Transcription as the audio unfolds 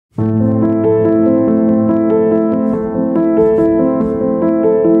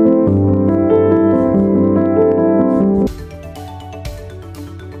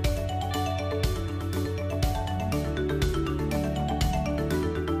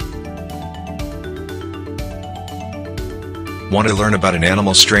Want to learn about an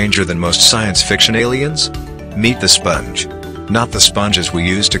animal stranger than most science fiction aliens? Meet the sponge. Not the sponges we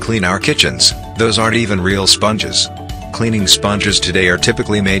use to clean our kitchens, those aren't even real sponges. Cleaning sponges today are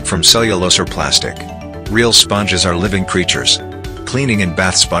typically made from cellulose or plastic. Real sponges are living creatures. Cleaning and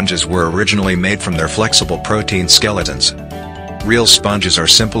bath sponges were originally made from their flexible protein skeletons. Real sponges are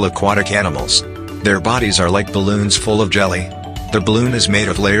simple aquatic animals. Their bodies are like balloons full of jelly. The balloon is made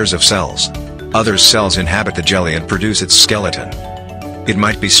of layers of cells. Other cells inhabit the jelly and produce its skeleton. It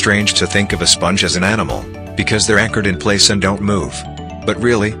might be strange to think of a sponge as an animal, because they're anchored in place and don't move. But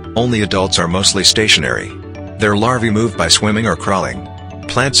really, only adults are mostly stationary. Their larvae move by swimming or crawling.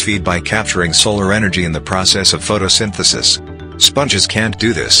 Plants feed by capturing solar energy in the process of photosynthesis. Sponges can't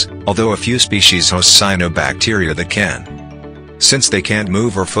do this, although a few species host cyanobacteria that can. Since they can't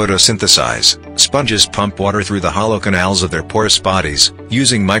move or photosynthesize, sponges pump water through the hollow canals of their porous bodies,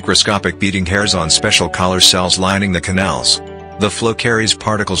 using microscopic beating hairs on special collar cells lining the canals. The flow carries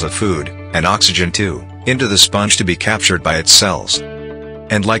particles of food, and oxygen too, into the sponge to be captured by its cells.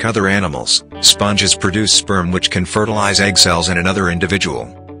 And like other animals, sponges produce sperm which can fertilize egg cells in another individual.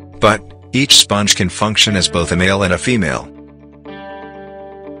 But, each sponge can function as both a male and a female.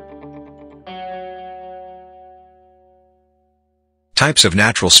 Types of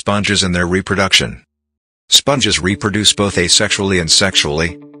natural sponges and their reproduction. Sponges reproduce both asexually and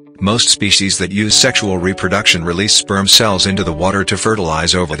sexually. Most species that use sexual reproduction release sperm cells into the water to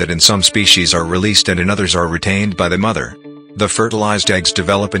fertilize ova that in some species are released and in others are retained by the mother. The fertilized eggs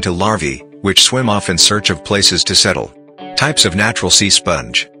develop into larvae, which swim off in search of places to settle. Types of natural sea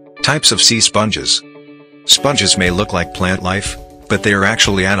sponge. Types of sea sponges. Sponges may look like plant life, but they are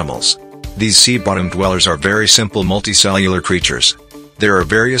actually animals. These sea-bottom dwellers are very simple multicellular creatures. There are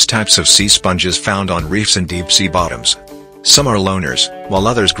various types of sea sponges found on reefs and deep sea bottoms. Some are loners, while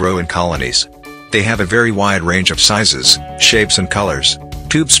others grow in colonies. They have a very wide range of sizes, shapes and colors.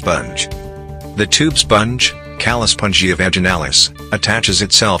 Tube sponge. The tube sponge, Calispongia vaginalis, attaches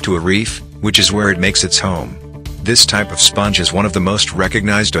itself to a reef, which is where it makes its home. This type of sponge is one of the most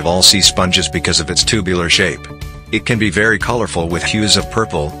recognized of all sea sponges because of its tubular shape. It can be very colorful with hues of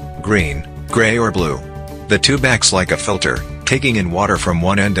purple, green, gray or blue. The tube acts like a filter, taking in water from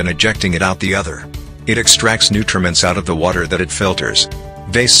one end and ejecting it out the other. It extracts nutriments out of the water that it filters.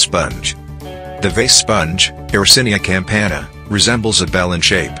 Vase sponge. The vase sponge, Yersinia campana, resembles a bell in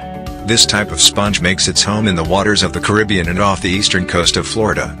shape. This type of sponge makes its home in the waters of the Caribbean and off the eastern coast of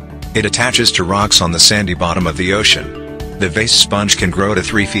Florida. It attaches to rocks on the sandy bottom of the ocean. The vase sponge can grow to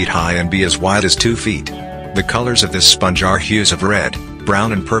 3 feet high and be as wide as 2 feet. The colors of this sponge are hues of red,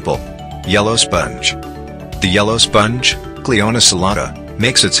 brown and purple. Yellow sponge. The yellow sponge, Cleona salata,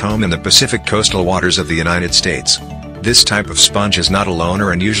 makes its home in the Pacific coastal waters of the United States. This type of sponge is not a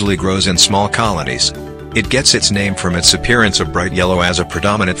loner and usually grows in small colonies. It gets its name from its appearance of bright yellow as a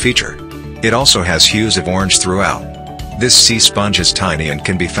predominant feature. It also has hues of orange throughout. This sea sponge is tiny and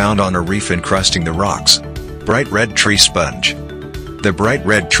can be found on a reef encrusting the rocks. Bright red tree sponge. The bright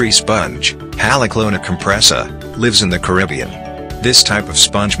red tree sponge, Haliclona compressa, lives in the Caribbean. This type of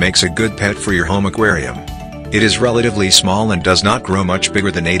sponge makes a good pet for your home aquarium. It is relatively small and does not grow much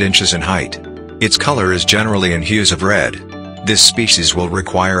bigger than 8 inches in height. Its color is generally in hues of red. This species will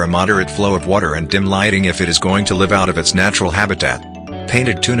require a moderate flow of water and dim lighting if it is going to live out of its natural habitat.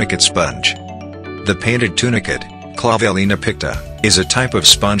 Painted tunicate sponge. The painted tunicate, Clavellina picta, is a type of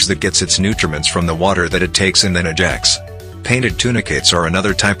sponge that gets its nutriments from the water that it takes and then ejects. Painted tunicates are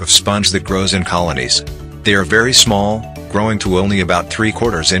another type of sponge that grows in colonies. They are very small, growing to only about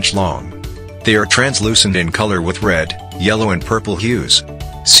 3/4 inch long. They are translucent in color with red, yellow and purple hues.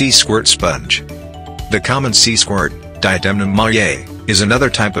 Sea squirt sponge. The common sea squirt, Diademnum mayae, is another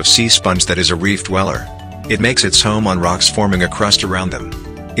type of sea sponge that is a reef dweller. It makes its home on rocks forming a crust around them.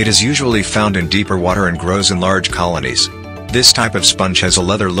 It is usually found in deeper water and grows in large colonies. This type of sponge has a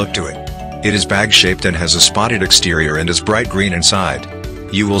leather look to it. It is bag-shaped and has a spotted exterior and is bright green inside.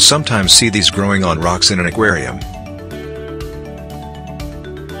 You will sometimes see these growing on rocks in an aquarium.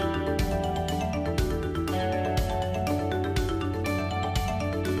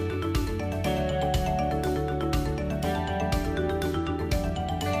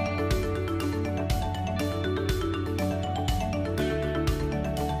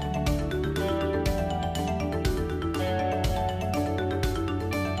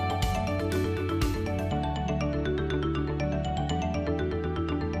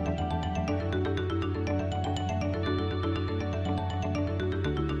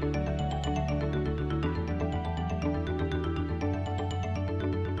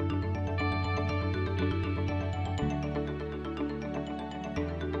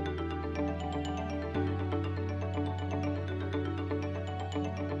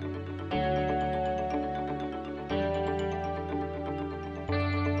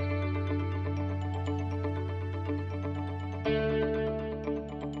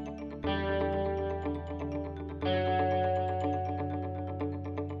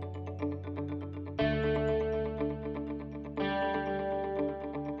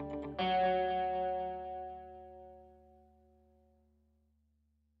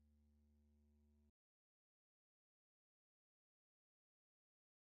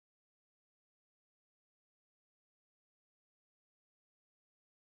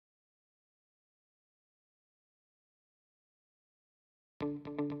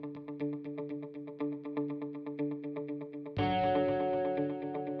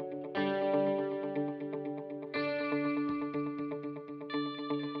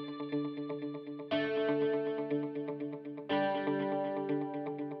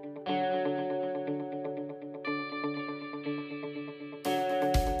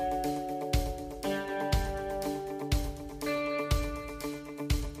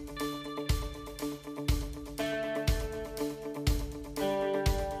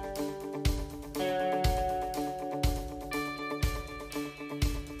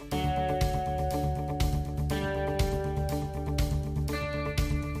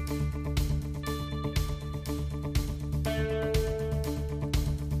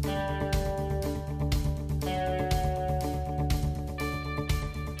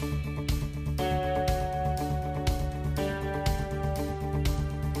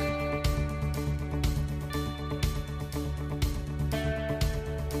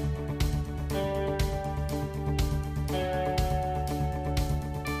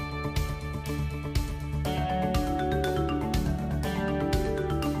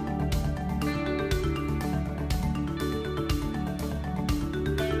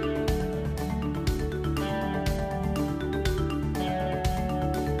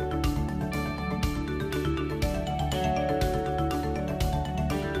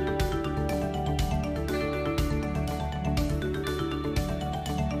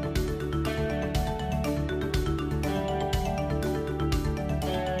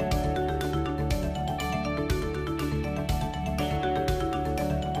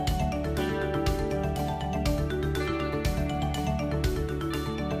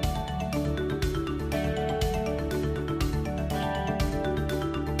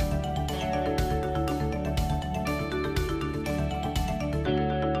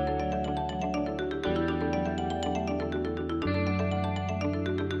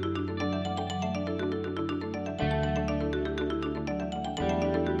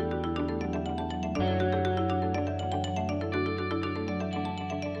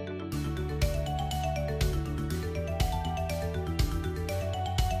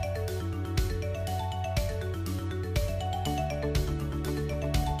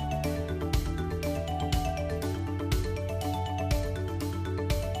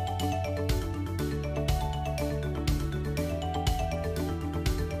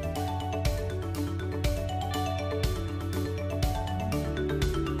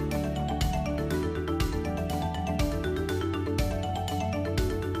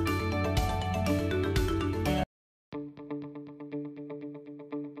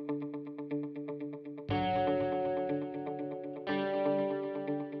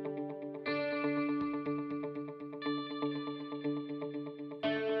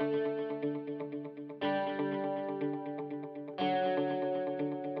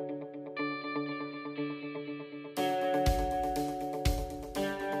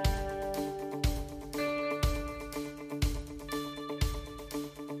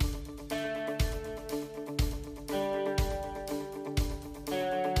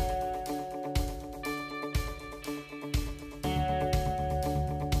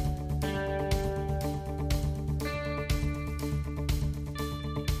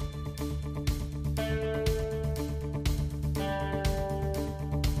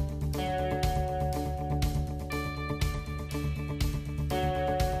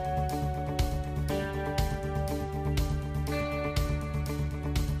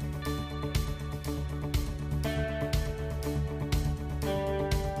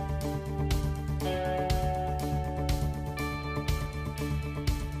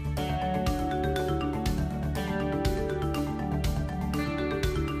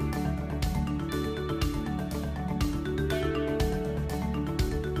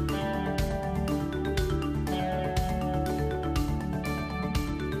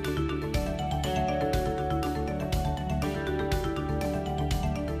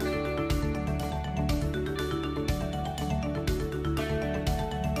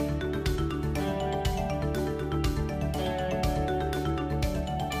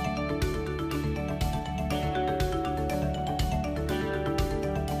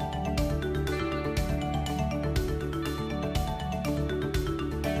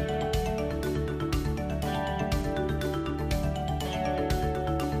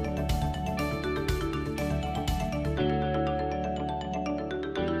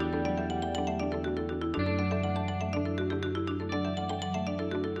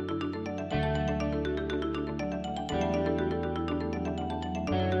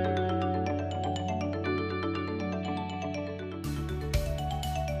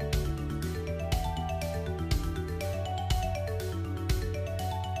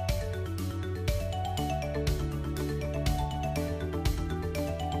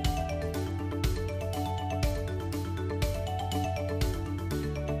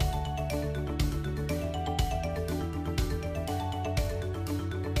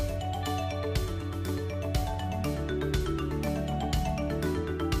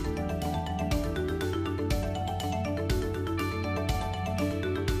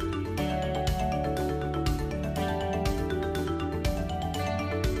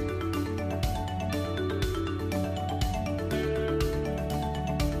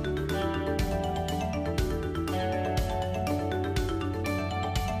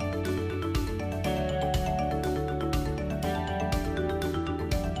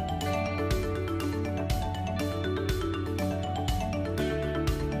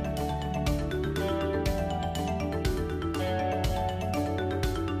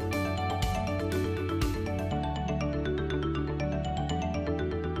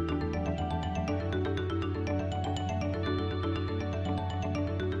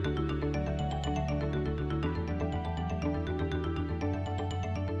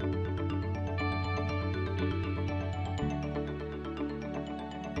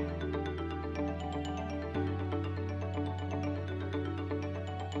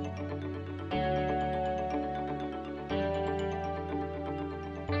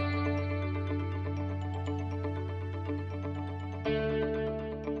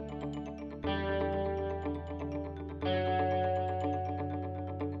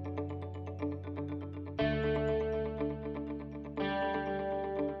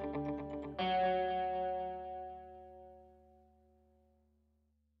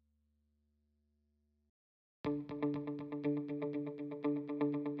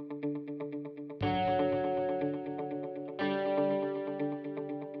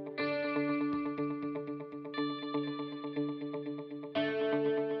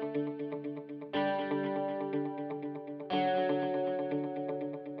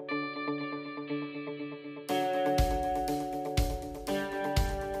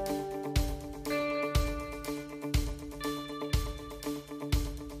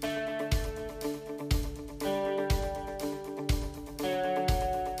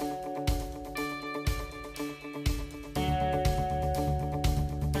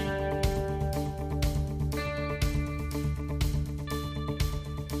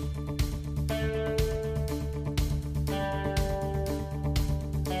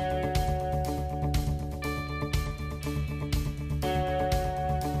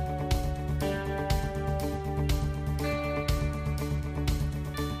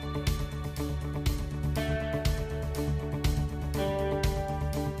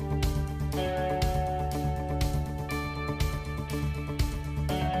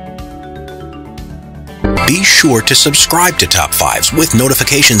 be sure to subscribe to Top 5s with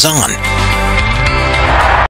notifications on.